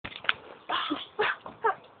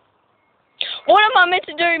What am I meant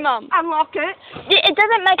to do, Mum? Unlock it. It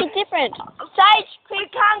doesn't make a difference. Sage, We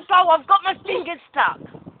can't go. I've got my fingers stuck.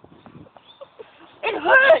 It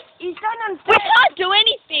hurts. You don't we understand. can't do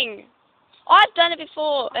anything. I've done it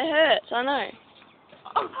before. It hurts, I know.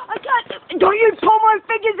 Oh, I can't. Don't you pull my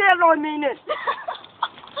fingers out, I mean it.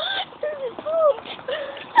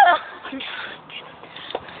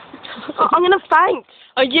 I'm gonna faint.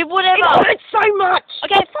 Oh, you whatever. It hurts so much.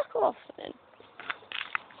 Okay, fuck off then.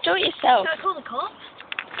 Do it yourself. Can I call the cops?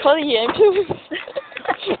 Call the ambulance.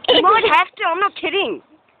 You might have to. I'm not kidding.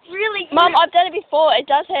 Really? Mum, I've done it before. It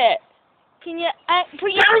does hurt. Can you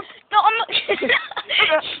put your... No, I'm not...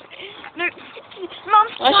 No. Mum,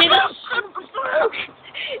 Oh, she does.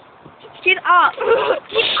 Get up.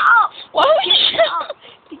 Get up. Why would you Get up.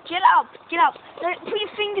 Get up. Get up. No, put your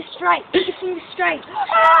fingers straight. Put your fingers straight.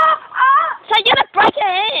 So you're gonna break your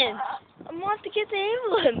hand. I might have to get the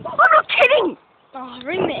ambulance. I'm not kidding. Oh,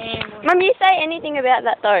 ring the ambulance. Mum, you say anything about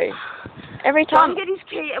that though. Every Tom, time. get his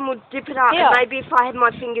key and we'll dip it up. Yeah. And maybe if I had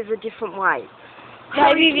my fingers a different way.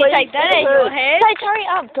 Maybe if you take that out of your head. Say, hurry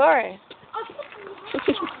up, go.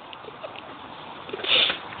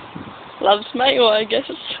 Loves mail, I guess.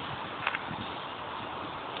 That's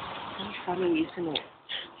funny, isn't it?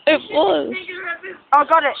 It was. I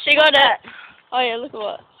got it. She got it. Oh yeah, look at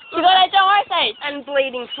what. She got it, don't worry, Sage. And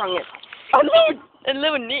bleeding from it. Oh, look. A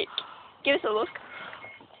little nick. Give us a look.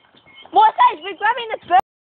 What, Sage? We're grabbing the bird.